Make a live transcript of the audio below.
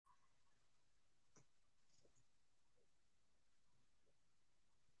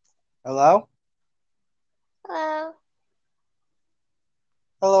Hello? Hello.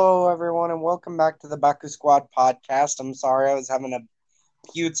 Hello, everyone, and welcome back to the Bakusquad podcast. I'm sorry I was having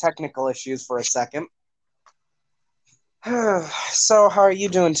a few technical issues for a second. So, how are you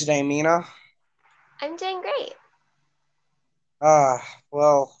doing today, Mina? I'm doing great. Ah,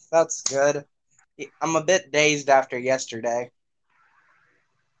 well, that's good. I'm a bit dazed after yesterday.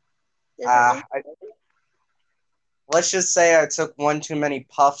 Does that Ah, mean? let's just say I took one too many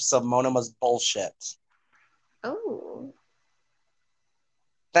puffs of Monema's bullshit. Oh.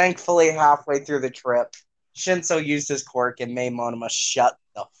 Thankfully, halfway through the trip, Shinso used his quirk and made Monema shut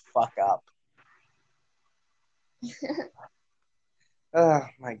the fuck up. Oh,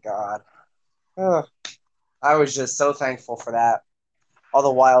 my God. Ugh. I was just so thankful for that. All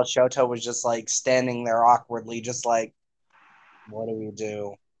the while, Shoto was just like standing there awkwardly, just like, what do we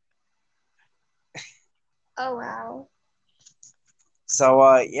do? Oh wow.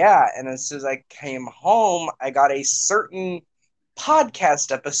 So, yeah, and as soon as I came home, I got a certain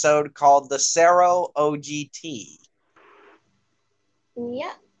podcast episode called The Sero OGT.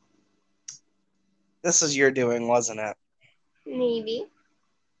 Yeah, This is your doing, wasn't it? maybe.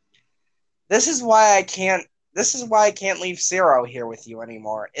 This is why I can't. This is why I can't leave Zero here with you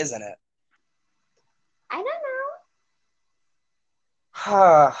anymore, isn't it? I don't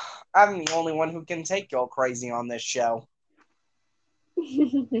I'm the only one who can take you crazy on this show,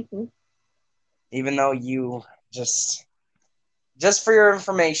 know. even though you just Just for your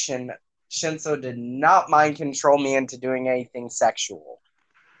information, Shinso did not mind control me into doing anything sexual.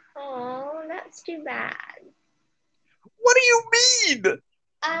 Oh, that's too bad. What do you mean?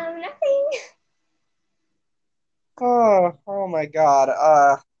 Nothing. Oh my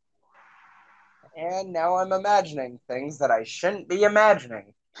god. And now I'm imagining things that I shouldn't be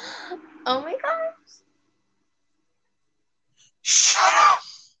imagining. Oh my gosh. Shut up!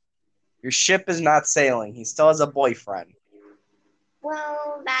 Your ship is not sailing. He still has a boyfriend.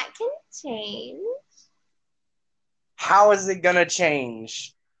 Well, that can change. How is it gonna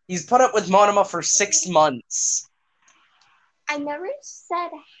change? He's put up with Monoma for 6 months. I never said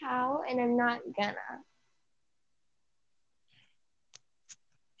how, and I'm not gonna.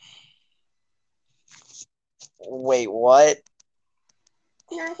 Wait, what?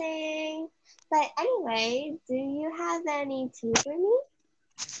 Nothing. But anyway, do you have any tea for me?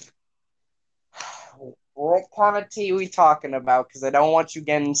 What kind of tea are we talking about? Because I don't want you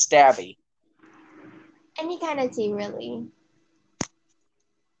getting stabby. Any kind of tea, really.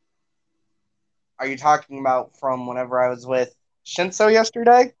 Are you talking about from whenever I was with Shinso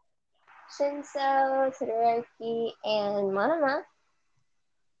yesterday? Shinso, Todoroki, and Monoma.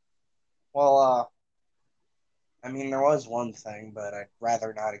 Well, I mean, there was one thing, but I'd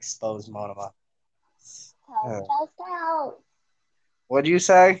rather not expose Monoma. Tell, Uh, tell, tell. What'd you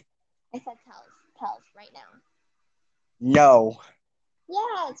say? I said tell right now. No.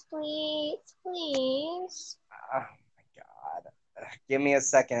 Yes, please, please. Oh my god. Give me a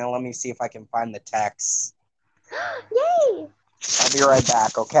second and let me see if I can find the text. Yay! I'll be right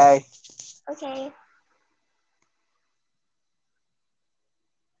back, okay? Okay.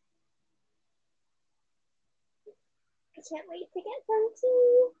 I can't wait to get some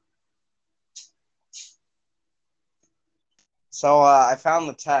tea. So, I found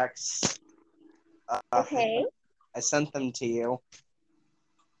the text. Uh, Okay. I sent them to you.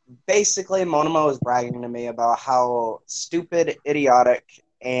 Basically, Monoma was bragging to me about how stupid, idiotic,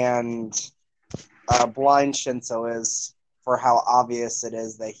 and blind Shinso is for how obvious it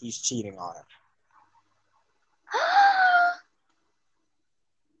is that he's cheating on her.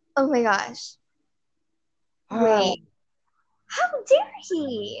 Oh my gosh. Wait. How dare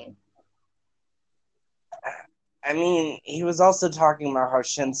he? I mean, he was also talking about how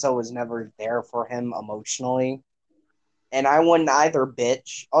Shinso was never there for him emotionally. And I wouldn't either,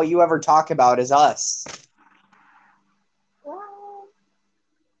 bitch. All you ever talk about is us. Well,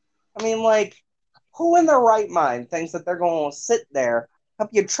 I mean, like, who in their right mind thinks that they're going to sit there,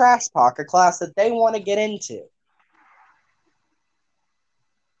 help you trash talk a class that they want to get into?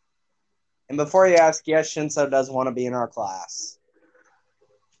 And before you ask, yes, Shinso does want to be in our class.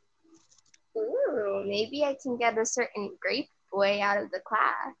 ooh, maybe I can get a certain grape boy out of the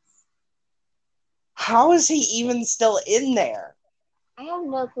class. How is he even still in there? I have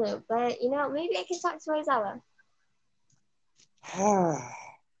no clue, but maybe I can talk to Aizawa.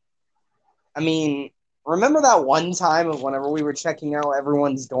 I mean, remember that one time of whenever we were checking out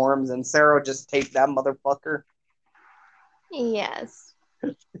everyone's dorms and Sarah just taped that motherfucker? Yes.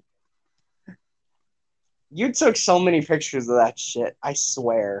 You took so many pictures of that shit, I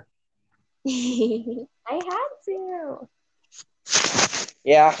swear. I had to.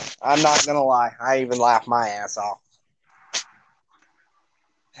 Yeah, I'm not gonna lie. I even laughed my ass off.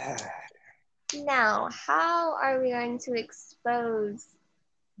 Now, how are we going to expose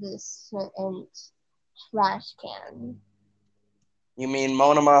this certain trash can? You mean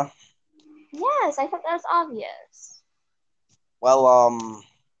Monoma? Yes, I thought that was obvious. Well,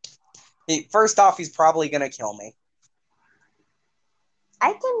 first off, he's probably gonna kill me.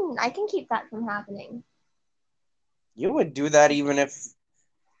 I can keep that from happening. You would do that even if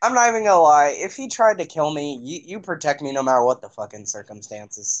I'm not even gonna lie. If he tried to kill me, you protect me no matter what the fucking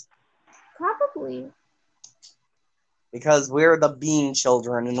circumstances. Probably. Because we're the Bean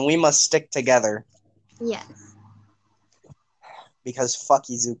Children and we must stick together. Yes. Because fuck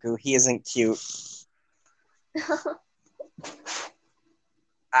Izuku, he isn't cute.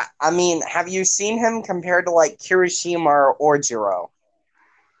 I mean, have you seen him compared to like Kirishima or Orjiro?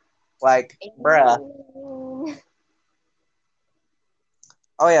 Like, bruh.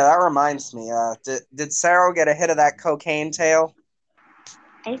 Oh yeah, that reminds me. Did Saro get a hit of that cocaine tail?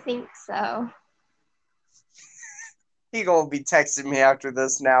 I think so. He gonna be texting me after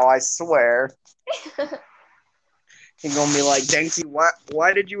this now, I swear. He gonna be like, Denki,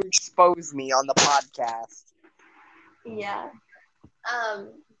 why did you expose me on the podcast? Yeah. Um,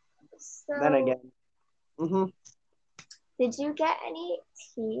 Then so again, hmm did you get any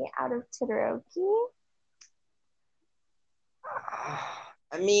tea out of Todoroki?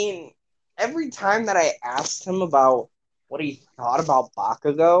 I mean, every time that I asked him about what he thought about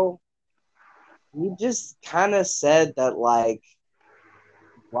Bakugo, he just kind of said that, like,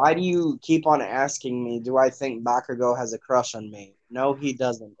 why do you keep on asking me, do I think Bakugo has a crush on me? No, he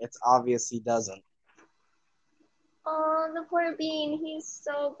doesn't. It's obvious he doesn't. Oh, the poor bean, he's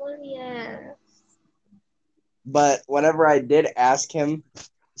so oblivious. But whenever I did ask him,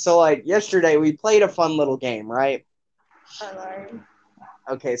 so like yesterday, we played a fun little game, right? Oh Lord.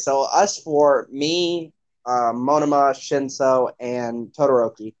 Okay, so us four, me, Monoma, Shinso, and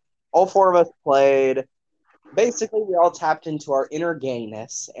Todoroki, all four of us played. Basically, we all tapped into our inner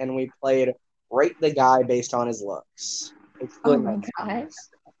gayness, and we played rate the guy based on his looks. Oh Excluding my my- gosh.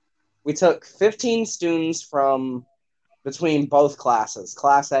 We took 15 students from between both classes,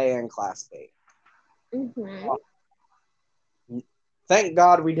 Class A and Class B. Mm-hmm. Thank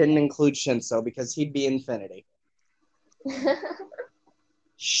God we didn't include Shinso because he'd be infinity.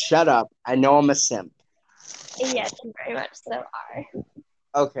 Shut up. I know I'm a simp. Yes, you very much so are.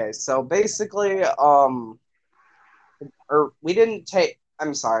 Okay, so basically, or we didn't take.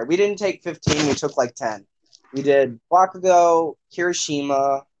 I'm sorry, we didn't take 15. We took like 10. We did Bakugo,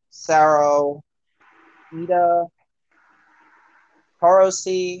 Kirishima, Saro, Ida,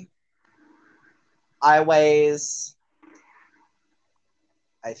 Korosi, Iways.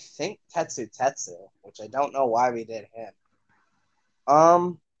 I think Tetsu, which I don't know why we did him.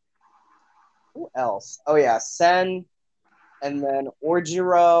 Um, who else? Oh yeah, Sen, and then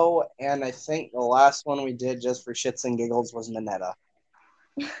Orjiro, and I think the last one we did just for shits and giggles was Mineta.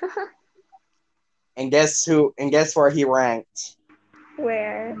 And guess who? And guess where he ranked?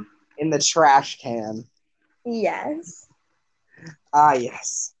 Where? In the trash can. Yes. Ah,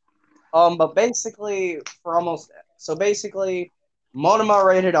 yes. But basically, so basically, Monoma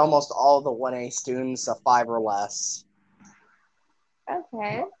rated almost all the 1A students a 5 or less.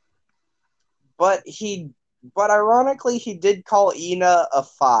 Okay. But but ironically, he did call Ina a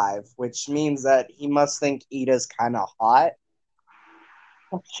 5, which means that he must think Ida's kind of hot.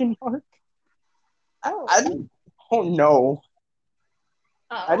 Question mark. Oh. I don't know.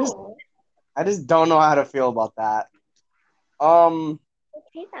 I just Oh. I just don't know how to feel about that. Um,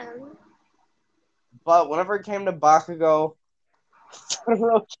 Okay then. but whenever it came to Bakugo,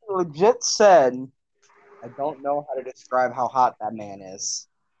 Todoroki legit said, "I don't know how to describe how hot that man is."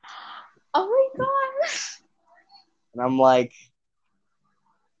 Oh my gosh. And I'm like,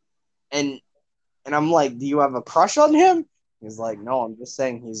 and and I'm like, "Do you have a crush on him?" He's like, "No, I'm just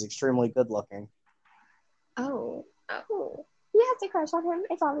saying he's extremely good looking." Oh. Oh. You have to crush on him.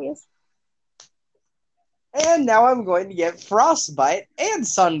 It's obvious. And now I'm going to get frostbite and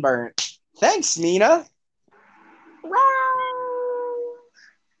sunburnt. Thanks, Mina. Well,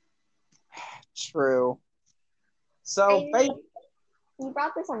 True. I So, mean, you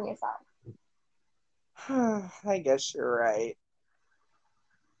brought this on yourself. I guess you're right.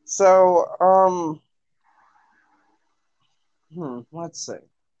 So, let's see.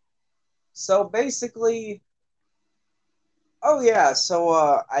 So basically, oh yeah,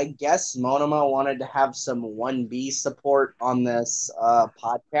 so I guess Monoma wanted to have some 1B support on this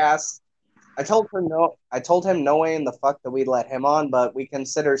podcast. I told her no. I told him no way in the fuck that we'd let him on, but we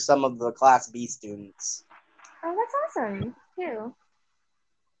consider some of the Class B students. Oh, that's awesome. Who?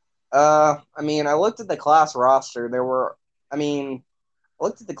 I mean, I looked at the class roster. I mean, I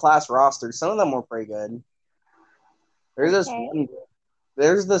looked at the class roster. Some of them were pretty good. There's this Okay. one,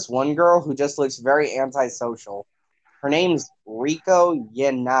 there's this one girl who just looks very antisocial. Her name's Riko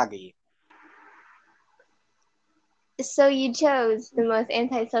Yanagi. So you chose the most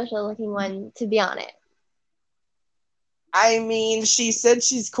antisocial looking one to be on it. I mean, she said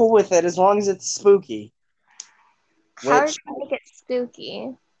she's cool with it as long as it's spooky, How are you which gonna make it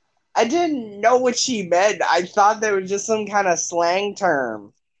spooky? I didn't know what she meant. I thought that was just some kind of slang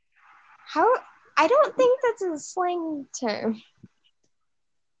term. How? I don't think that's a slang term.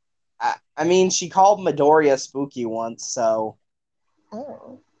 I mean, she called Midoriya spooky once, so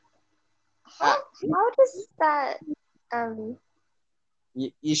Oh. uh, How does that um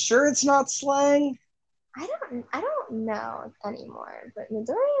you sure it's not slang? I don't know anymore, but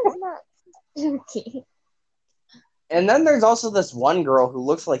Midoriya is not spooky. And then there's also this one girl who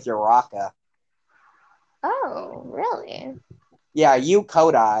looks like Uraka. Oh, really? Yeah, Yu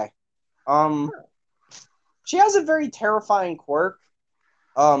Kodai. Um, she has a very terrifying quirk.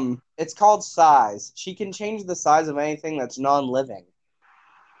 It's called size. She can change the size of anything that's non-living.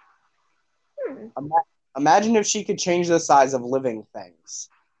 Hmm. Ima- Imagine if she could change the size of living things.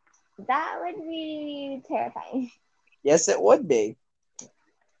 That would be terrifying. Yes, it would be.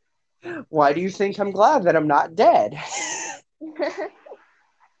 Why do you think I'm glad that I'm not dead?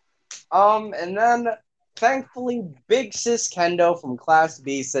 And then thankfully, Big Sis Kendo from Class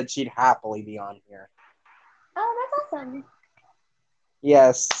B said she'd happily be on here. Oh, that's awesome.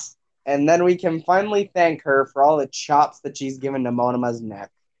 Yes. And then we can finally thank her for all the chops that she's given to Monama's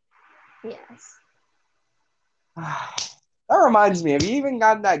neck. Yes. That reminds me, have you even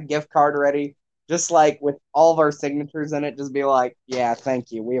gotten that gift card ready? Just like with all of our signatures in it, just be like, yeah,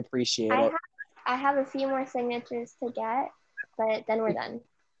 thank you. We appreciate I it. have I have a few more signatures to get, but then we're done.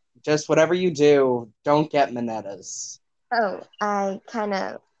 Just whatever you do, don't get Minetta's. Oh, I kind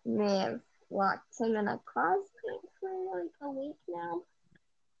of may have locked him in a closet for like a week now.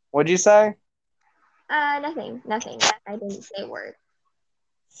 What'd you say? Nothing, nothing. I didn't say a word.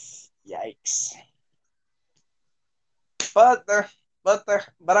 Yikes. But they're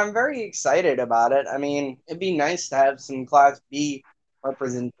but I'm very excited about it. I mean, it'd be nice to have some Class B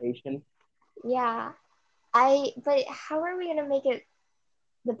representation. Yeah, but how are we gonna make it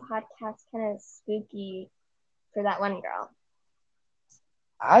the podcast kind of spooky for that one girl?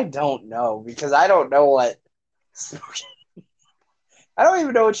 I don't know because I don't know what spooky. I don't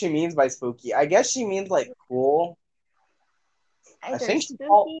even know what she means by spooky. I guess she means like cool. I Either think she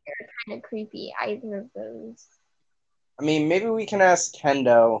called. spooky or kind of creepy. Either of those. I mean, maybe we can ask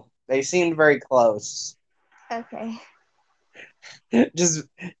Kendo. They seemed very close. Okay. Just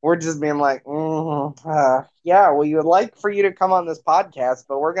we're just being like, yeah. We would like for you to come on this podcast,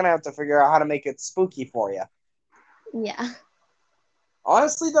 but we're gonna have to figure out how to make it spooky for you. Yeah.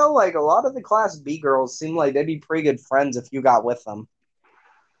 Honestly, though, like a lot of the Class B girls seem like they'd be pretty good friends if you got with them.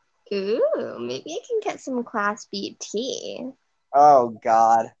 Ooh, maybe I can get some Class B tea. Oh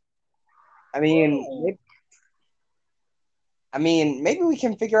God. I mean, Hey. maybe, maybe we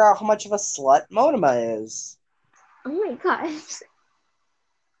can figure out how much of a slut Monoma is. Oh my gosh.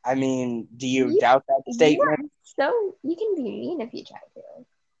 I mean, do you You doubt that you statement? are so you can be mean if you try to.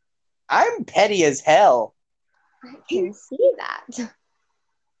 I'm petty as hell. I He can see that.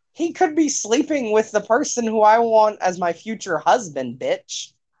 he could be sleeping with the person who I want as my future husband,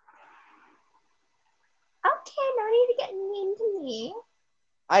 bitch. Okay, no need to get mean to me.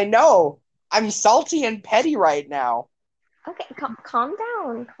 I know. I'm salty and petty right now. Okay, calm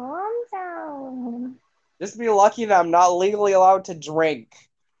down. Calm down. Just be lucky that I'm not legally allowed to drink.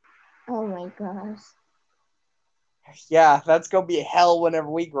 Oh my gosh. Yeah, that's gonna be hell whenever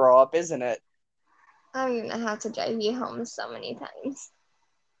we grow up, isn't it? I'm gonna have to drive you home so many times.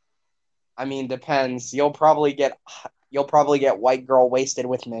 I mean, depends. You'll probably get white girl wasted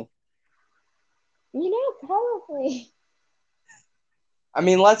with me. Probably. I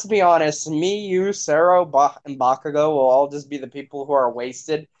mean, let's be honest. Me, you, Sarah, and Bakugo will all just be the people who are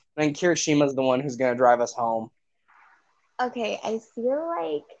wasted, and then Kirishima's the one who's gonna drive us home. Okay, I feel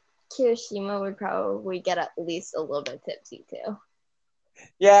like Kirishima would probably get at least a little bit tipsy too.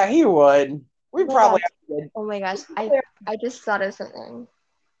 Yeah, he would. We Oh my probably gosh. have to. Oh my gosh. I just thought of something.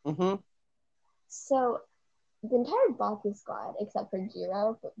 Mm-hmm. So the entire Baku squad, except for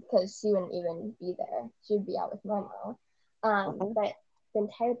Jiro, because she wouldn't even be there. She would be out with Momo. Mm-hmm. But the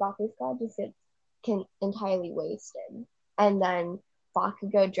entire Baku squad just gets entirely wasted. And then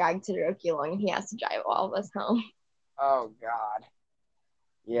Bakugo dragged Todoroki along and he has to drive all of us home. Oh God.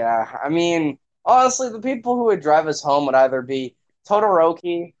 Yeah, I mean, Honestly, the people who would drive us home would either be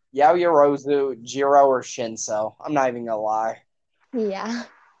Todoroki, Yaoyorozu, Jiro, or Shinso. I'm not even gonna lie. Yeah.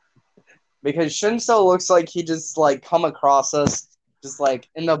 Because Shinso looks like he just like come across us just like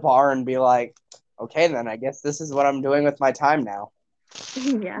in the bar and be like, okay, then I guess this is what I'm doing with my time now.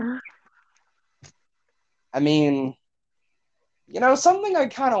 Yeah. I mean, something I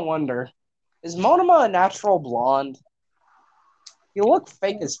kind of wonder is Monoma a natural blonde? You look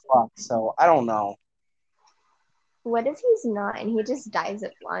fake as fuck, so I don't know. What if he's not and he just dyes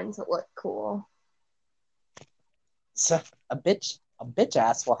it blonde to look cool? So a bitch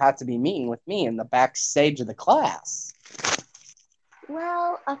ass will have to be meeting with me in the backstage of the class.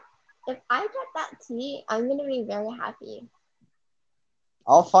 Well, if I get that tea, I'm gonna be very happy.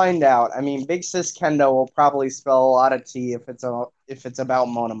 I'll find out. I mean, Big Sis Kendo will probably spill a lot of tea if it's about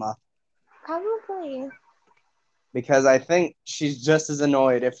Monoma Probably. because I think she's just as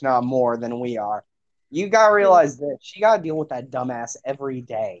annoyed, if not more, than we are. You gotta realize this: she gotta deal with that dumbass every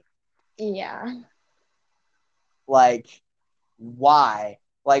day. Yeah. Like, why?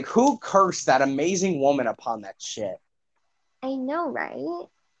 Like, who cursed that amazing woman upon that shit? I know, right?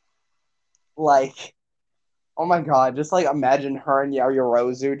 Like, oh my god, just like imagine her and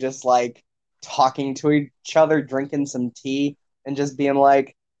Yaoyorozu just like talking to each other, drinking some tea, and just being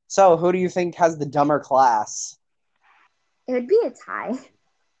like, "So, who do you think has the dumber class?" It would be a tie.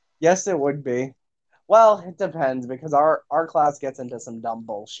 Yes, it would be. Well, it depends because our class gets into some dumb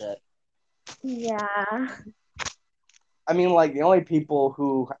bullshit. Yeah. I mean, like the only people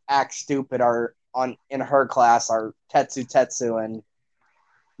who act stupid are on in her class are Tetsu and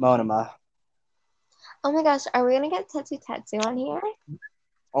Monoma. Oh my gosh, are we gonna get Tetsu Tetsu on here?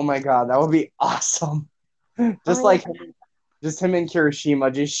 Oh my god, that would be awesome. Oh Just my like god, just him and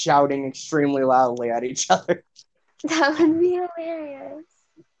Kirishima just shouting extremely loudly at each other. that would be hilarious.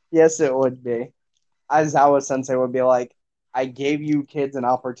 Yes, it would be. Aizawa Sensei would be like, I gave you kids an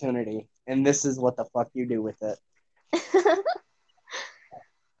opportunity, and this is what the fuck you do with it.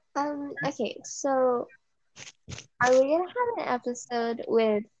 Okay, so are we gonna have an episode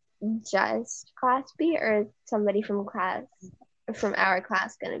with just class B or somebody from our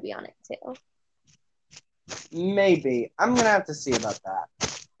class gonna be on it too? Maybe. I'm gonna have to see about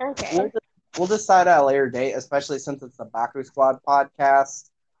that. We'll Okay. we'll decide at a later date, especially since it's the Bakusquad podcast.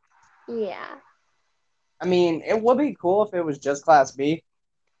 Yeah. I mean, it would be cool if it was just Class B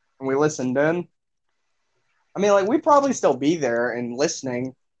and we listened in. I mean, like we'd probably still be there and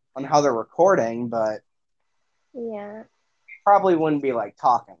listening on how they're recording, but Yeah. probably wouldn't be like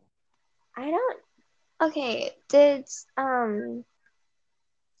talking. I don't okay, did I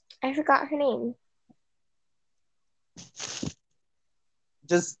forgot her name.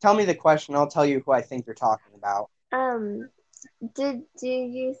 Just tell me the question. I'll tell you who I think you're talking about. Um do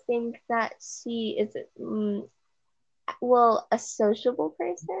you think that she is well a sociable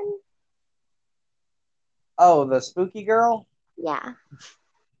person? Oh, the spooky girl? Yeah.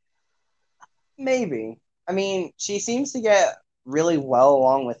 Maybe. I mean, she seems to get really well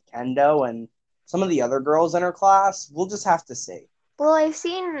along with Kendo and some of the other girls in her class. We'll just have to see. Well, I've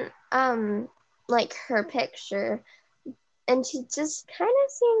seen like her picture and she just kind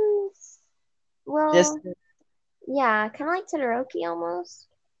of seems This well, yeah, kind of like Todoroki almost.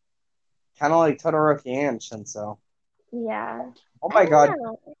 kind of like Todoroki and Shinso. Yeah. Oh I my god, don't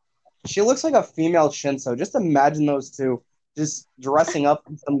know. she looks like a female Shinso. Just imagine those two just dressing up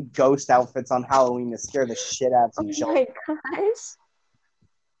in some ghost outfits on Halloween to scare the shit out of Oh some children. my gosh.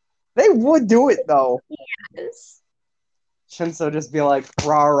 They would do it though. Yes. Shinso just be like,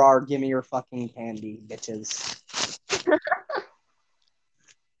 rah rah, give me your fucking candy, bitches.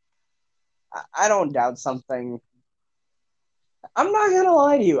 I don't doubt something. I'm not gonna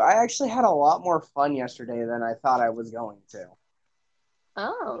lie to you. I actually had a lot more fun yesterday than I thought I was going to.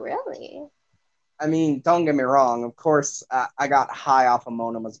 Oh, really? I mean, don't get me wrong. Of course, I got high off of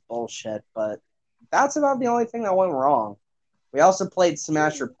Monoma's bullshit, but that's about the only thing that went wrong. We also played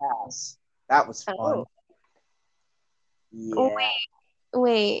Smash or Pass. That was Oh. fun. Oh, Yeah.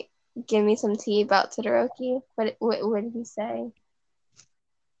 wait. Give me some tea about Todoroki. What did he say?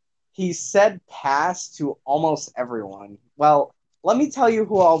 He said pass to almost everyone. Well, let me tell you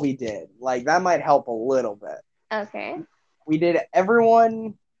who all we did. Like, that might help a little bit. Okay. We did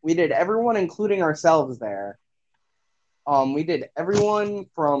everyone, including ourselves there. We did everyone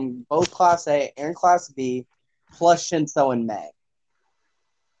from both Class A and Class B, plus Shinso and May.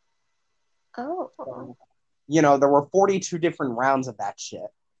 Oh. So, there were 42 different rounds of that shit.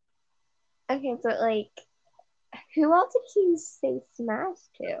 Okay, but like who else did he say smash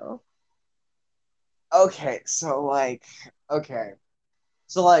to? Okay, so like, okay.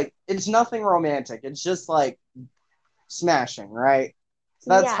 So like it's nothing romantic. It's just like smashing, right?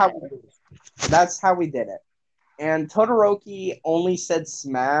 So Yeah. that's how we did it. And Todoroki only said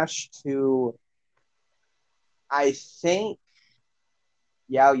smash to I think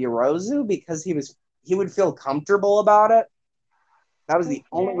Yaoyorozu because he would feel comfortable about it. That was the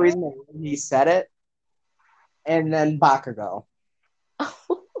only Okay. reason he said it. And then Bakugo.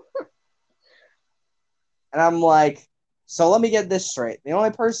 And I'm like, so let me get this straight. The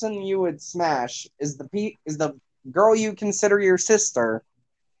only person you would smash is the girl you consider your sister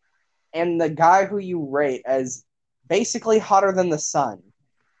and the guy who you rate as basically hotter than the sun.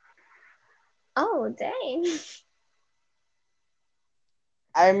 Oh, dang.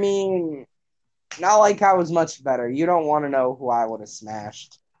 I mean, not like I was much better. You don't want to know who I would have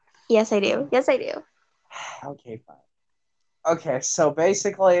smashed. Yes, I do. Yes, I do. Okay, fine. Okay, so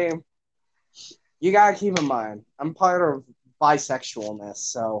basically, you gotta keep in mind, I'm part of bisexualness,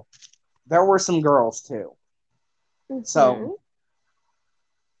 so there were some girls too. So Mm-hmm.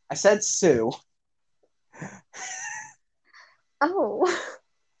 I said Sue. Oh.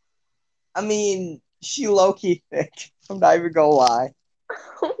 I mean, she low key thick. I'm not even gonna lie.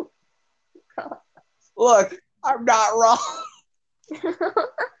 Oh, God. Look, I'm not wrong.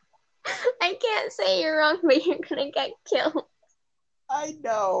 I can't say you're wrong, but you're gonna get killed. I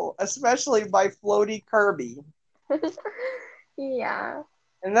know, especially by Floaty Kirby. Yeah.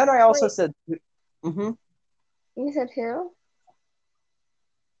 And then I also Wait, said, mm-hmm. you said who?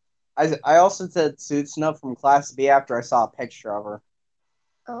 I also said Suitsuna from Class B after I saw a picture of her.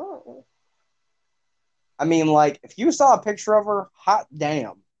 Oh. I mean, like, if you saw a picture of her, hot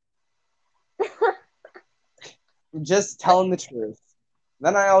damn. I'm just telling the truth.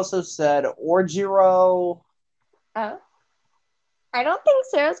 Then I also said Orjiro. Oh. I don't think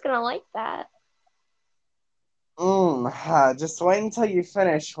Sarah's gonna like that. Just wait until you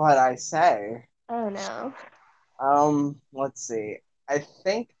finish what I say. Oh no. Let's see. I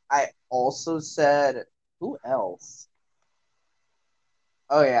think I also said who else?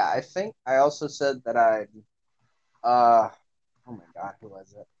 Oh yeah, I think I also said that uh oh my god, who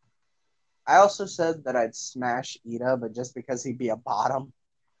was it? I also said that I'd smash Ida, but just because he'd be a bottom.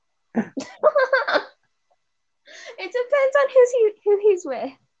 It depends on who he's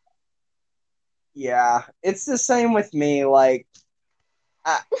with. Yeah, it's the same with me. I,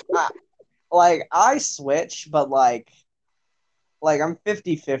 I like I switch, but like I'm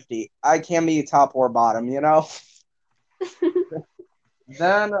 50-50. I can be top or bottom, you know?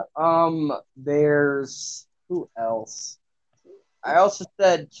 Then there's who else? I also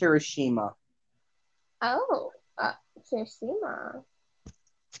said Kirishima. Oh, Kirishima.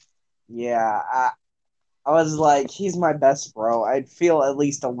 Yeah, I was like, he's my best bro. I'd feel at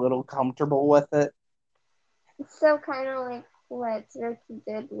least a little comfortable with it. So kind of like what Tsuruki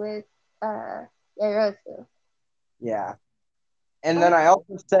did with Yarosu. Yeah. And then I Okay.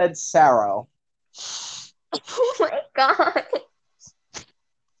 also said Saro. Oh my god.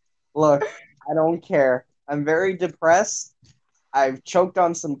 Look, I don't care. I'm very depressed. I've choked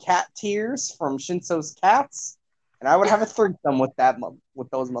on some cat tears from Shinso's cats, and I would have a threesome with with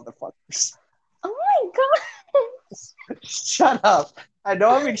those motherfuckers. Oh my god. Shut up. I know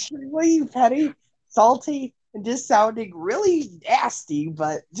I'm extremely petty, salty, and just sounding really nasty,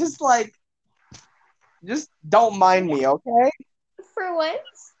 but just don't mind me, okay? For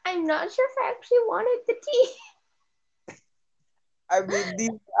once, I'm not sure if I actually wanted the tea.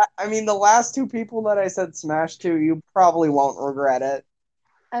 I mean the last two people that I said smash to, you probably won't regret it.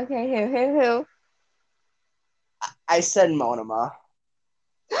 Okay, who? I said Monoma.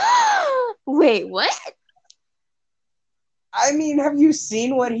 Wait, what? I mean, have you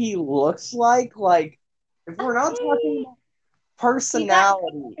seen what he looks like? Like, if we're not talking Okay. about You got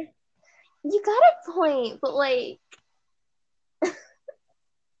personality, you got a point, but like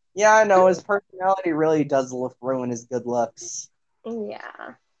yeah, I know his personality really does ruin his good looks.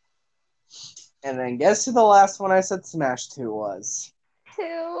 yeah. And then guess who the last one I said smash to was?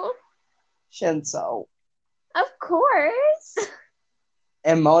 Who? Shinso. Of course.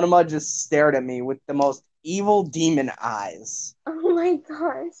 And Monoma just stared at me with the most evil demon eyes. Oh my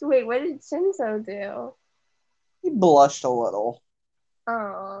gosh. Wait, what did Shinzo do? He blushed a little.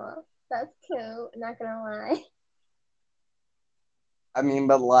 Oh, that's cute. Not gonna lie. I mean,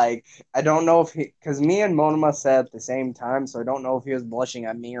 but like, I don't know if he, because me and Monoma said at the same time, so I don't know if he was blushing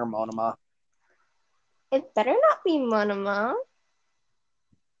at me or Monoma. It better not be Monoma.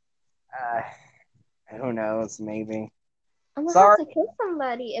 Uh, who knows? Maybe. I'm gonna have Sorry. to kill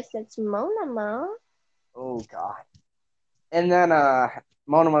somebody if it's Monoma. Oh God. And then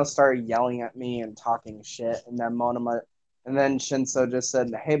Monoma started yelling at me and talking shit, and then Monoma And then Shinso just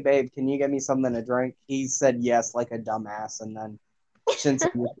said, "Hey babe, can you get me something to drink?" He said yes like a dumbass, and then Shinso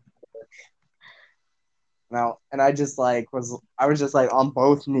now, and I was just like on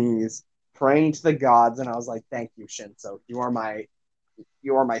both knees praying to the gods, and I was like, "Thank you, Shinso. You are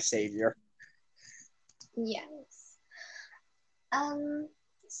my savior." Yes. Um,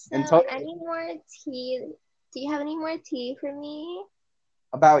 And so totally any more tea? Do you have any more tea for me?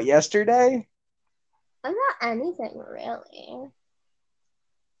 about yesterday. About anything, really.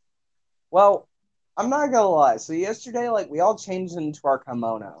 Well, I'm not gonna lie. So yesterday, like we all changed into our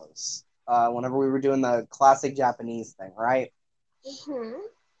kimonos. Whenever we were doing the classic Japanese thing, right? Mm-hmm.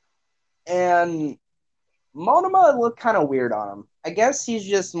 And Monoma looked kind of weird on him. I guess he's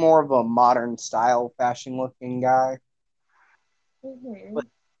just more of a modern style fashion looking guy. Mm-hmm. But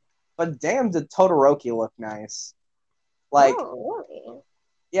but damn, did Todoroki look nice? Like, Oh, really?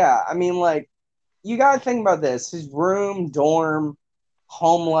 yeah, I mean, like you gotta think about this. His room, dorm,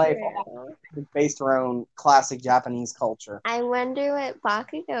 home life, all True. is based around classic Japanese culture. I wonder what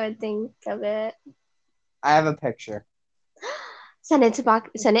Bakugo would think of it. I have a picture. Send it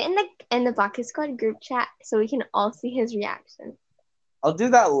in the Bakusquad group chat so we can all see his reaction. I'll do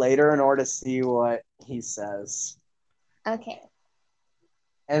that later in order to see what he says. Okay.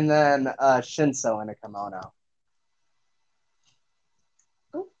 And then Shinso in a kimono.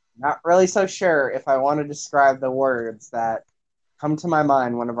 Oh, Not really so sure if I want to describe the words that come to my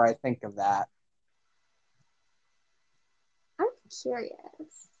mind whenever I think of that. I'm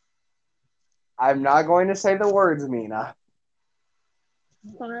curious. I'm not going to say the words, Mina.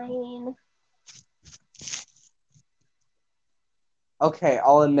 Fine. Okay,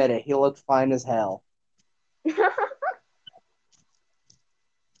 I'll admit it. He looked fine as hell.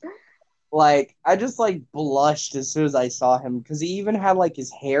 Like, I just like blushed as soon as I saw him because he even had like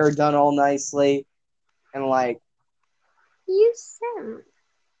his hair done all nicely and like, You sim.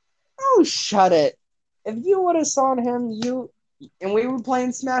 oh, shut it. If you would have saw him, and we were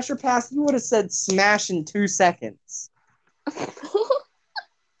playing Smash or Pass, you would have said Smash in 2 seconds.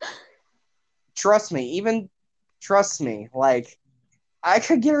 Trust me, even trust me. Like, I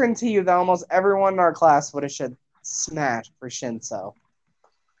could guarantee you that almost everyone in our class would have said Smash for Shinso.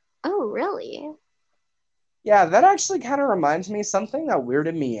 Oh, really? Yeah, that actually kind of reminds me of something that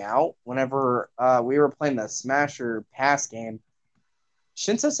weirded me out whenever we were playing the Smash or Pass game.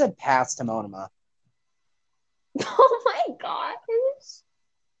 Shinso said pass to Monoma. Oh my gosh.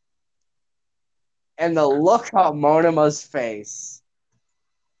 And the look on Monoma's face.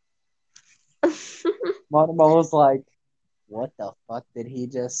 Monoma was like, what the fuck did he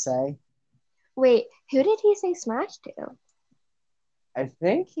just say? Wait, who did he say smash to? I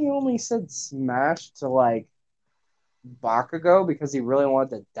think he only said smash to like Bakugo because he really wanted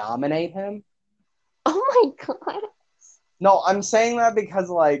to dominate him. Oh my god. No, I'm saying that because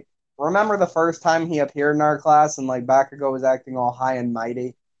like remember the first time he appeared in our class and like Bakugo was acting all high and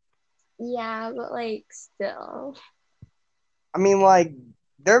mighty? Yeah, but like still. I mean like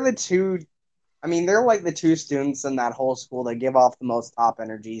they're the two they're like the two students in that whole school that give off the most top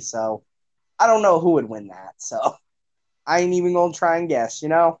energy, so I don't know who would win that. So I ain't even gonna try and guess, you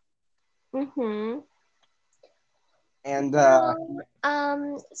know? Mm-hmm. And Well,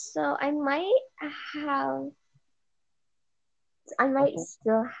 so have I might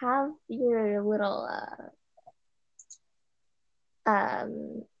still have your little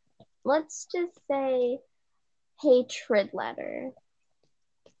um let's just say hatred letter.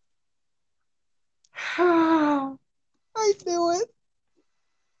 I knew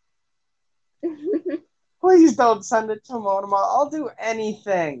it. Please don't send it to Monoma. I'll do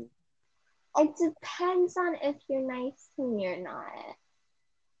anything. It depends on if you're nice to me or not.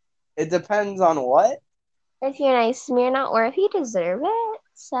 It depends on what? If you're nice to me or not, or if you deserve it.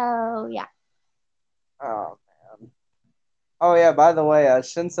 So yeah. Oh man. Oh yeah, by the way,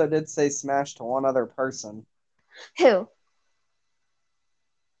 Shinso did say smash to one other person. Who?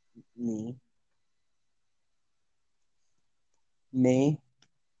 Me. Me.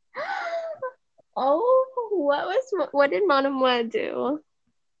 Oh, what did Monomua do?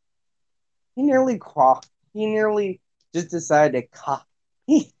 He nearly qua he nearly just decided to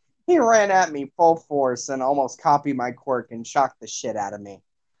he ran at me full force and almost copied my quirk and shocked the shit out of me.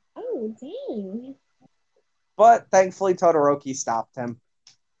 Oh, dang. But thankfully Todoroki stopped him.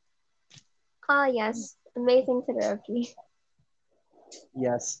 Ah, yes. Amazing Todoroki.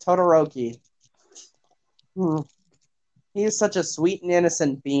 Yes, Todoroki. Hmm. He is such a sweet and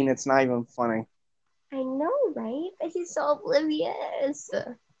innocent being, it's not even funny. I know, right? But he's so oblivious.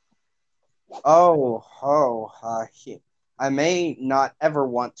 I may not ever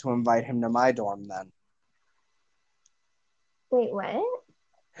want to invite him to my dorm then. Wait, what?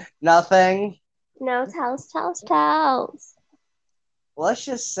 Nothing. No, tells. Let's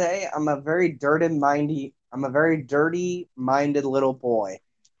just say I'm a very dirty minded little boy.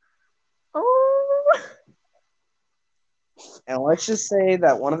 Oh, And let's just say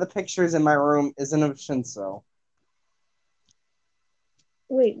that one of the pictures in my room isn't of Shinso.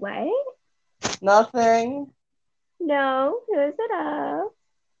 wait, what? Nothing. No, who's it of?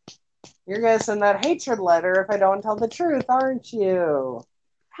 You're gonna send that hatred letter if I don't tell the truth, aren't you?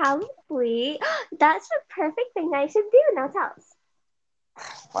 Probably. That's the perfect thing I should do. Now tell us.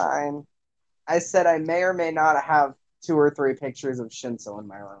 Fine. I said I may or may not have two or three pictures of Shinso in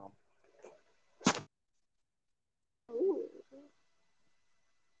my room. Ooh.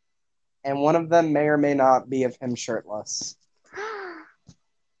 And one of them may or may not be of him shirtless.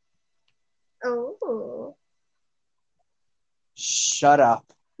 Oh, Shut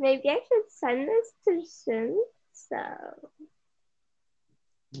up. maybe I should send this to Shin. So,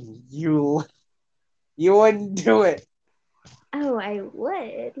 You you wouldn't do it. oh, I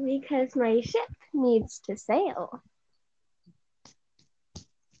would because my ship needs to sail.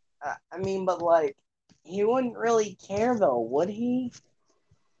 I mean, but like, he wouldn't really care though, would he?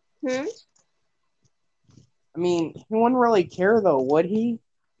 Hmm. I mean, he wouldn't really care though, would he?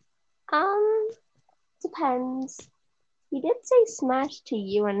 Um, depends. He did say smash to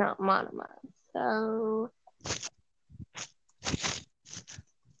you and not Monoma. So,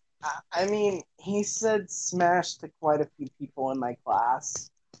 I mean, he said smash to quite a few people in my class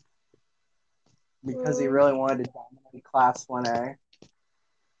because he hmm, really wanted to dominate class 1A.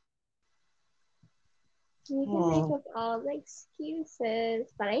 you can make Hmm. up all the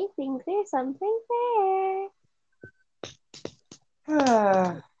excuses, but I think there's something there.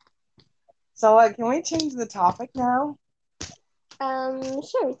 So, like, can we change the topic now?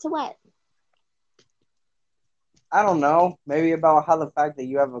 Sure, to what? I don't know. Maybe about how the fact that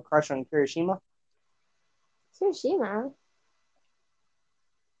you have a crush on Kirishima? Tsushima.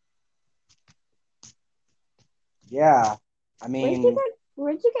 Yeah. I mean,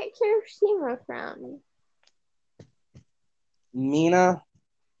 Where'd you get Kirishima from? Mina,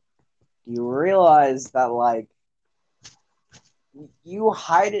 you realize that, like, you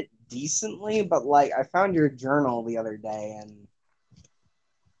hide it decently, but, like, I found your journal the other day and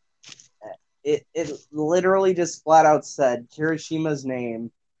it literally just flat out said Kirishima's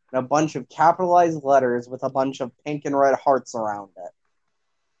name and a bunch of capitalized letters with a bunch of pink and red hearts around it.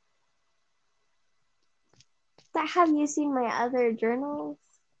 But have you seen my other journals?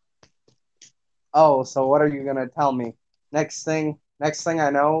 Oh, so what are you gonna tell me? Next thing I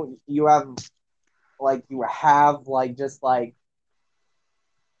know, you have like just like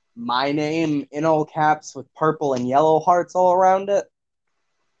my name in all caps with purple and yellow hearts all around it.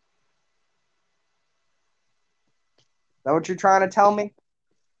 Is that what you're trying to tell me?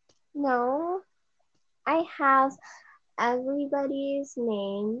 No, I have everybody's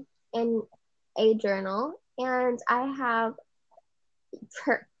name in a journal, and I have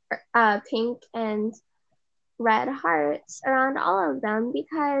per, pink and red hearts around all of them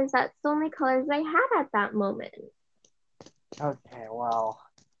because that's the only colors I had at that moment. Okay, well,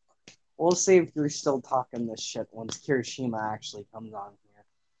 we'll see if you're still talking this shit once Kirishima actually comes on here.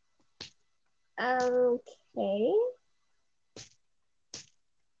 Okay.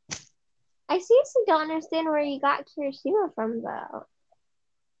 I seriously don't understand where you got Kirishima from, though.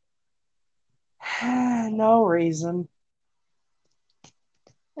 No reason.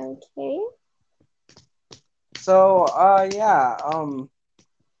 Okay. So, yeah,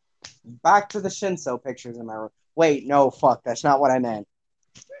 back to the Shinso pictures in my room. Wait, no, fuck, that's not what I meant.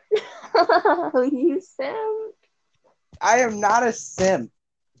 You sim. I am not a simp.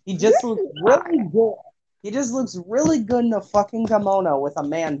 He just Yes, looks you are. really good. He just looks really good in a fucking kimono with a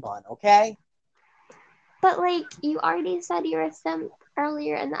man bun, okay? But like you already said you're a simp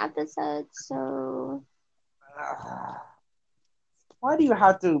earlier in the episode, so Why do you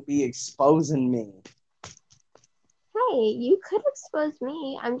have to be exposing me? hey, you could expose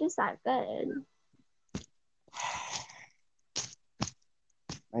me. I'm just that good.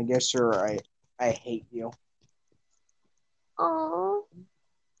 I guess you're right. I hate you. Oh,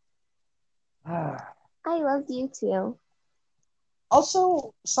 I love you too.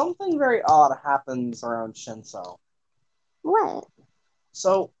 Also, something very odd happens around Shinso. What?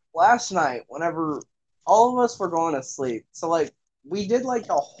 So last night, whenever all of us were going to sleep, so like we did like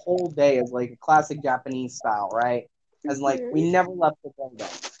a whole day as like a classic Japanese style, right? As like Mm-hmm. we never left the building.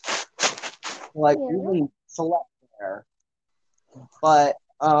 Like we Yeah. even slept there. But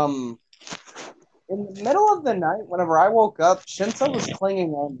in the middle of the night, whenever I woke up, Shinso was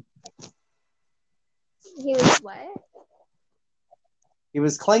clinging on. He was what? He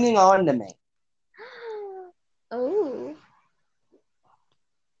was clinging on to me. Oh.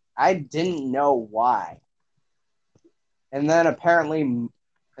 I didn't know why. And then apparently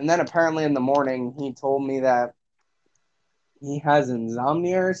in the morning he told me that he has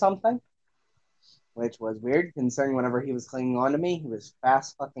insomnia or something, which was weird considering whenever he was clinging on to me, he was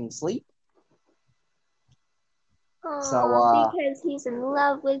fast fucking asleep. So Aw, because he's in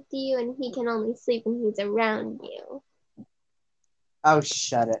love with you and he can only sleep when he's around you. oh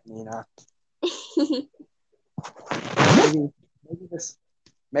shut it, Nina. Maybe this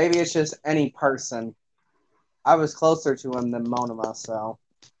maybe it's just any person. I was closer to him than Monoma, so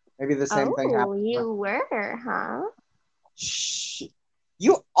maybe the same thing Oh, happened. you were, huh? Shh.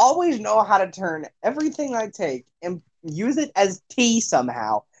 You always know how to turn everything I take and use it as tea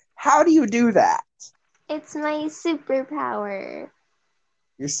somehow. How do you do that? It's my superpower.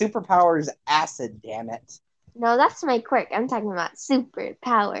 Your superpower is acid, damn it. No, that's my quirk. I'm talking about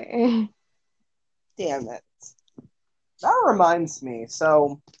superpower. Damn it. That reminds me.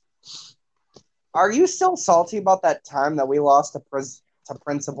 So, are you still salty about that time that we lost to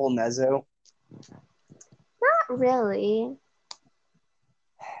Principal Nezu? Not really.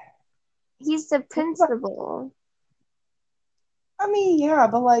 He's the principal. I mean, yeah,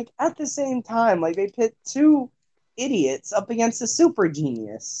 but like at the same time, like they pit two idiots up against a super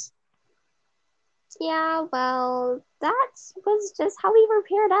genius. Yeah, well, that was just how we were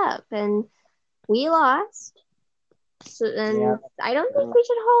paired up, and we lost. So, Yeah, and I don't think true. we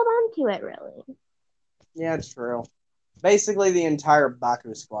should hold on to it, really. Yeah, it's true. Basically, the entire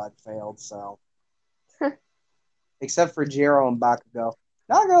Bakusquad failed, so except for Jiro and Bakugo.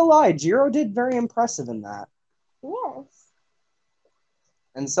 Not gonna lie, Jiro did very impressive in that, Yes.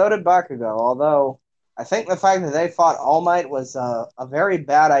 and so did Bakugo. Although I think the fact that they fought All Might was a very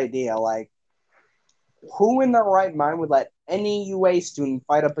bad idea. Like, who in their right mind would let any UA student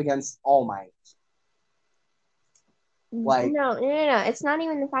fight up against All Might? No, Like, no, no, no. It's not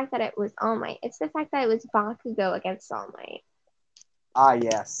even the fact that it was All Might. It's the fact that it was Bakugo against All Might. ah,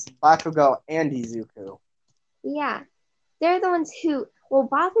 yes, Bakugo and Izuku. Yeah. They're the ones who, well,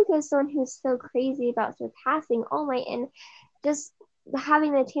 Bakugo's the one who's so crazy about surpassing All Might and just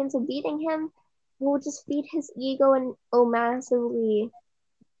having the chance of beating him will just feed his ego and oh massively.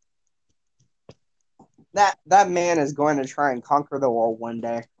 That man is going to try and conquer the world one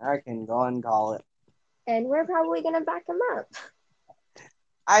day. I can go and call it. And we're probably gonna back him up.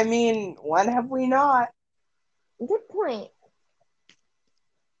 I mean, when have we not? Good point.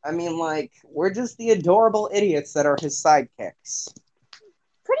 I mean, like, we're just the adorable idiots that are his sidekicks.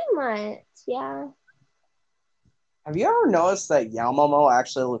 Pretty much, yeah. Have you ever noticed that Yamamomo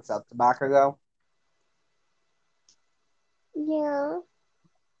actually looks up to Bakugo? Yeah.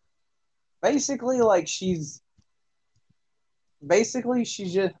 Basically, like, she's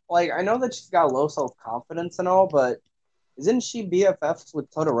just, like, I know that she's got low self confidence and all, but isn't she BFFs with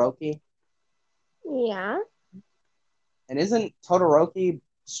Todoroki? Yeah. And isn't Todoroki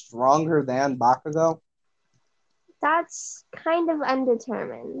stronger than Bakugo? That's kind of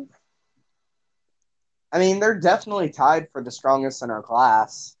undetermined. I mean, they're definitely tied for the strongest in our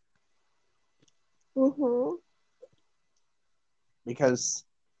class Mm-hmm. because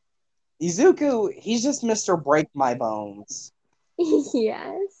Izuku, he's just Mr. Break My Bones.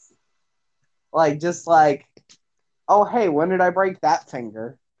 Yes. Like, just like, oh, hey, when did I break that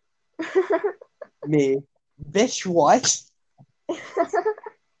finger? Me. Bitch, what?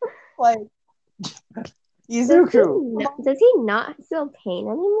 Like, Izuku. Does he not feel pain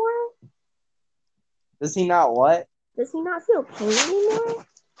anymore? Does he not what? Does he not feel pain anymore?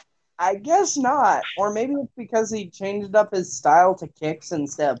 I guess not. Or maybe it's because he changed up his style to kicks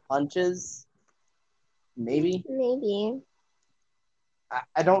instead of punches. Maybe. Maybe.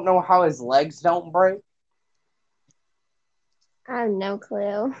 I don't know how his legs don't break. I have no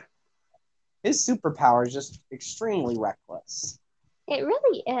clue. His superpower is just extremely reckless. It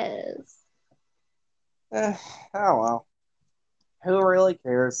really is. Eh, oh well. Who really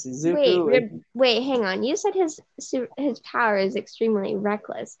cares? Wait, Izuku is. wait, hang on. You said his power is extremely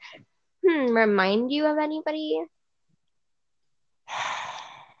reckless. Remind you of anybody?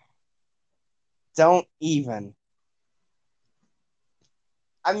 Don't even.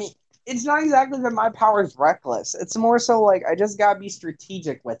 I mean, it's not exactly that my power is reckless. It's more so like I just gotta be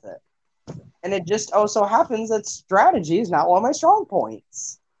strategic with it. And it just also happens that strategy is not one of my strong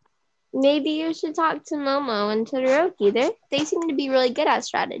points. Maybe you should talk to Momo and Todoroki. They seem to be really good at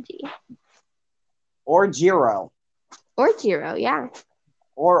strategy. Or Jiro. Or Jiro, yeah.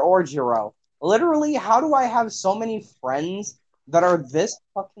 Or Jiro. Literally, how do I have so many friends that are this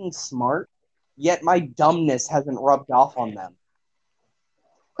fucking smart, yet my dumbness hasn't rubbed off on them?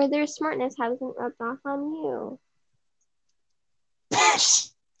 Or their smartness hasn't rubbed off on you.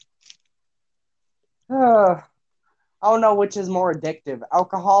 I don't know which is more addictive,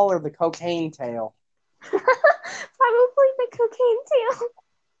 alcohol or the cocaine tail. Probably the cocaine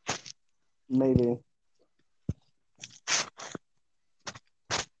tail. Maybe.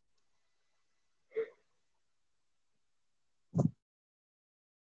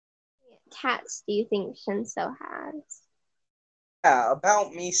 Cats do you think Shinso has? Yeah,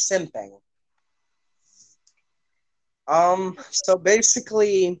 about me simping. So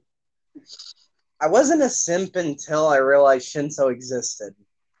basically, I wasn't a simp until I realized Shinso existed.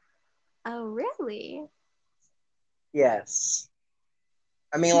 Oh, really? Yes.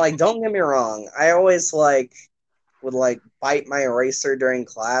 I mean, like, don't get me wrong. I always would bite my eraser during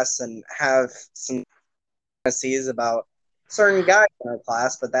class and have some fantasies about certain guys in our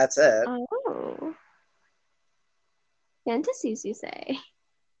class, but that's it. Oh, fantasies, you say?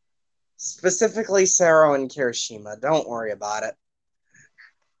 Specifically, Sero and Kirishima. Don't worry about it.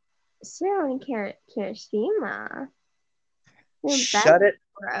 Zero and Kirishima. Your best Shut it.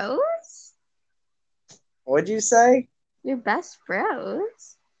 bros? What'd you say? Your best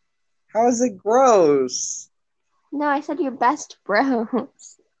bros? How is it gross? No, I said your best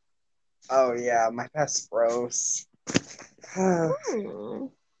bros. Oh yeah, my best bros. Hmm.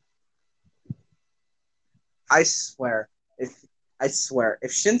 I swear, if I swear,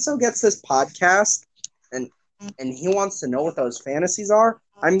 if Shinso gets this podcast and he wants to know what those fantasies are,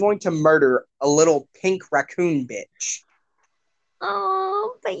 I'm going to murder a little pink raccoon bitch.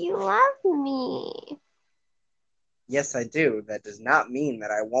 Oh, but you love me. Yes, I do. That does not mean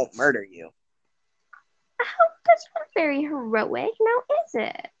that I won't murder you. Oh, that's not very heroic, now is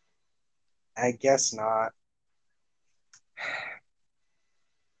it? I guess not.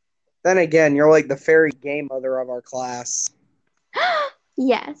 Then again, you're like the fairy Gaymother of our class.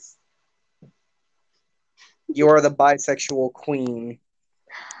 Yes, You are the bisexual queen.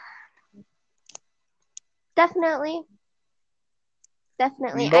 definitely.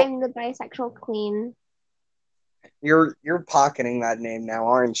 Definitely. Mo- I'm the bisexual queen. you're pocketing that name now,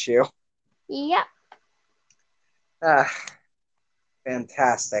 aren't you? Yep. Ah,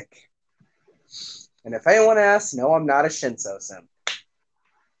 fantastic. And if anyone asks, no, I'm not a Shinso sim.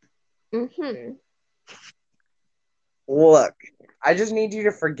 Mm-hmm. Look, I just need you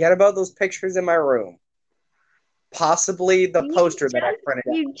to forget about those pictures in my room. Possibly the poster that I printed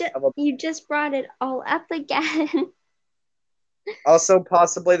out of You just brought it all up again. also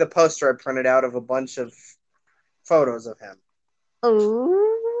possibly the poster I printed out of a bunch of photos of him.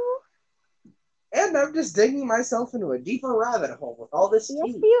 Oh, And I'm just digging myself into a deeper rabbit hole with all this yes,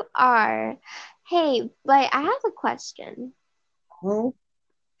 tea. you are. Hey, but I have a question. Hmm?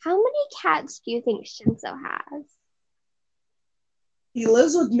 How many cats do you think Shinzo has? He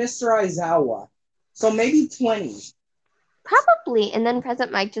lives with Mr. Aizawa, so maybe 20. Probably, and then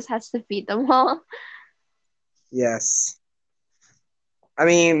Present Mike just has to feed them all. Yes. I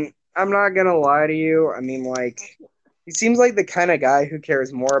mean, I'm not gonna lie to you. I mean, like, he seems like the kind of guy who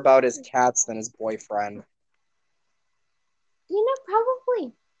cares more about his cats than his boyfriend.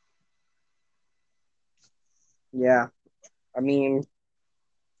 Probably. Yeah. I mean,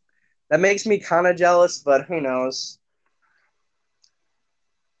 that makes me kind of jealous, but who knows?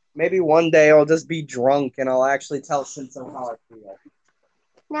 Maybe one day I'll just be drunk and I'll actually tell Shinso how I feel.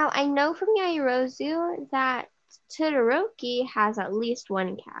 Now, I know from Yairozu that Todoroki has at least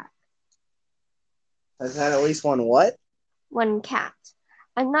one cat. Has had at least one what? One cat.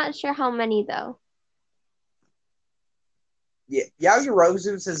 I'm not sure how many though. Yeah,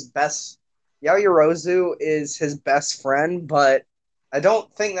 Yaoyorozu's his best. Yaoyorozu is his best friend, but I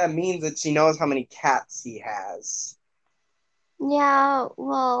don't think that means that she knows how many cats he has. Yeah,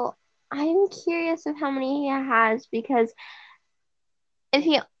 well, I'm curious of how many he has if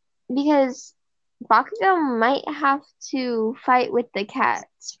he because Bakugo might have to fight with the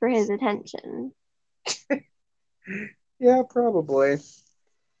cats for his attention. Yeah, probably.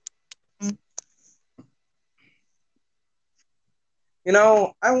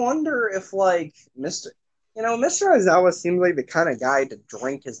 I wonder if Mr. Aizawa seems like the kind of guy to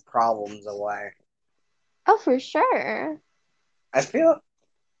drink his problems away. Oh, for sure. I feel.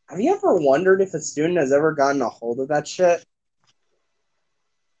 Have you ever wondered if a student has ever gotten a hold of that shit?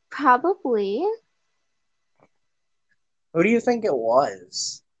 Probably. Who do you think it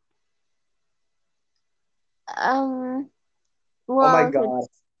was? Um, Oh my well, if god. it's,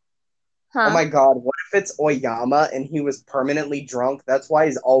 Oh huh? my god, what if it's Oyama and he was permanently drunk? That's why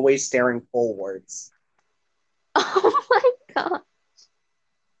he's always staring forwards. Oh my God.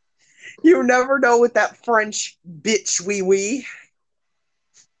 You never know with that French bitch wee wee.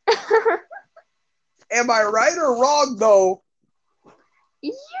 Am I right or wrong, though?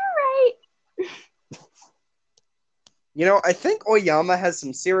 You're right. You know, I think Oyama has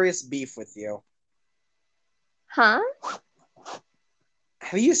some serious beef with you. Huh?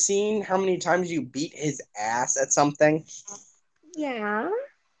 Have you seen how many times you beat his ass at something? Yeah.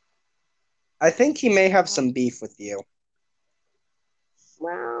 I think he may have some beef with you.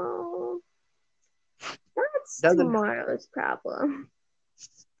 Well, that's Doesn't tomorrow's problem.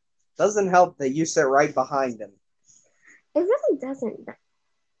 doesn't help that you sit right behind him. It really doesn't.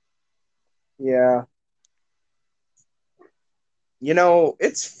 Yeah. You know,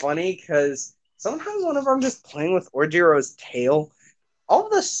 it's funny because sometimes whenever I'm just playing with Orjiro's tail, all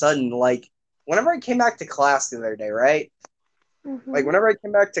of a sudden, like, whenever I came back to class the other day, right? Like, Mm-hmm. whenever I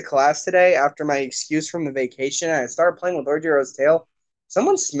came back to class today after my excuse from the vacation and I started playing with Orjiro's tail,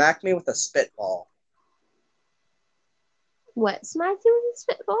 someone smacked me with a spitball. What smacked you with a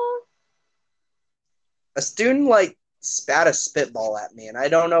spitball? A student, like, spat a spitball at me, and I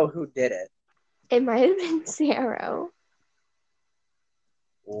don't know who did it. It might have been Zero.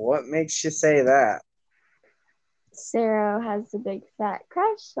 What makes you say that? Zero has the big fat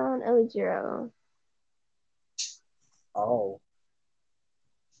crush on Ojiro. Oh.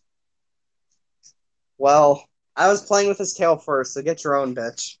 Well, I was playing with his tail first, so get your own,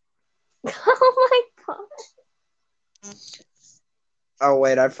 bitch. Oh my god. Oh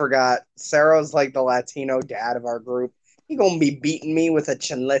wait, I forgot. Sarah's like the Latino dad of our group. He gonna be beating me with a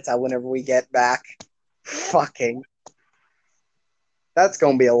chinleta whenever we get back. Fucking. That's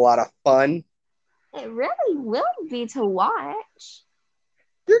gonna be a lot of fun. It really will be to watch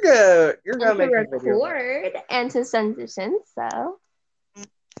You're gonna and to make a video of record and to send to Shinso. it.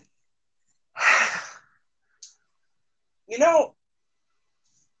 You know,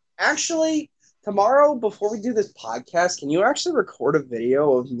 actually, tomorrow before we do this podcast, can you actually record a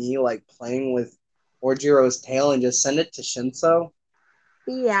video of me like playing with Orjiro's tail and just send it to Shinso?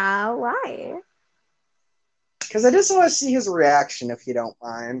 Yeah, why? Because I just want to see his reaction if you don't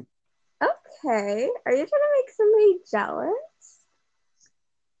mind. Okay. Are you trying to make somebody jealous?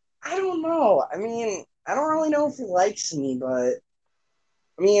 I don't know. I mean, I don't really know if he likes me, but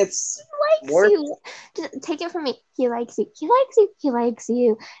I mean, it's Likes more. you. Just take it from me. He likes you. He likes you. He likes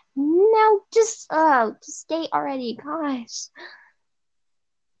you. Now just stay already. Gosh.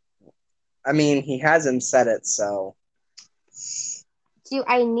 I mean, he hasn't said it, so Do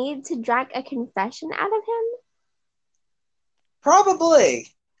I need to drag a confession out of him? probably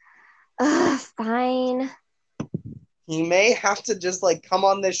Ugh, fine. he may have to just like come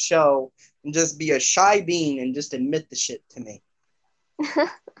on this show and just be a shy bean and just admit the shit to me.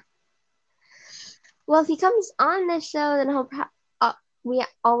 Well, if he comes on this show, then we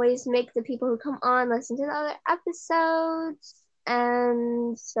always make the people who come on listen to the other episodes.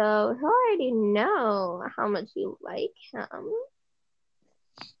 And so he'll already know how much you like him.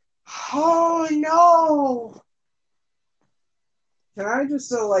 Oh no! Can I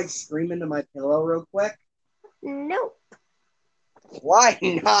just like scream into my pillow real quick? Nope, Why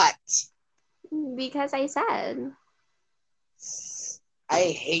not? because I said, I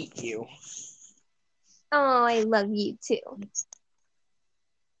hate you. oh, I love you too.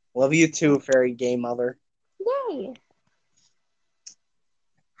 Love you too, fairy Gaymother. Yay.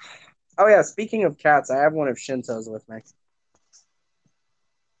 Oh yeah, speaking of cats, I have one of Shinto's with me.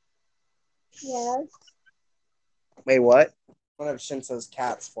 Yes. Wait, what? One of Shinto's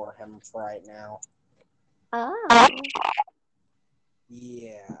cats for him for right now. Oh.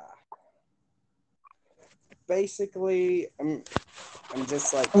 Yeah. Basically, I'm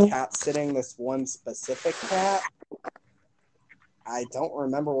just like cat sitting this one specific cat. I don't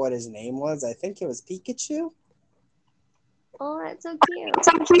remember what his name was. I think it was Pikachu. Oh, that's so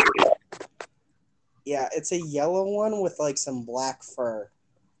cute. Yeah, it's a yellow one with like some black fur.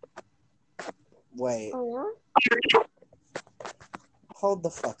 Wait, Oh. hold the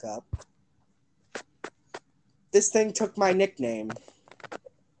fuck up. This thing took my nickname.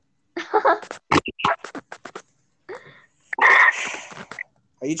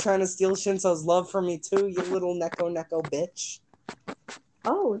 Are you trying to steal Shinso's love from me too, you little neko bitch?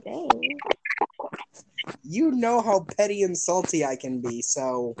 Oh, dang. You know how petty and salty I can be,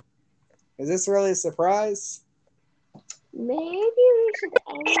 so is this really a surprise? Maybe we should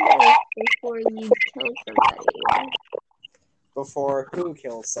end this before you kill somebody. Before who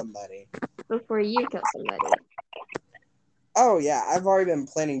kills somebody? Before you kill somebody. Oh yeah, I've already been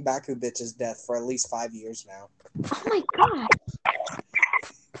planning Baku bitch's death for at least 5 years now. Oh my god.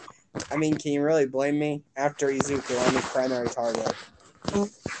 I mean, can you really blame me? After Izuku, I'm his primary target.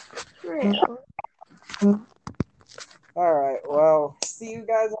 True. Alright, well, see you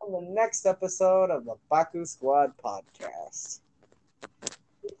guys on the next episode of the Bakusquad podcast.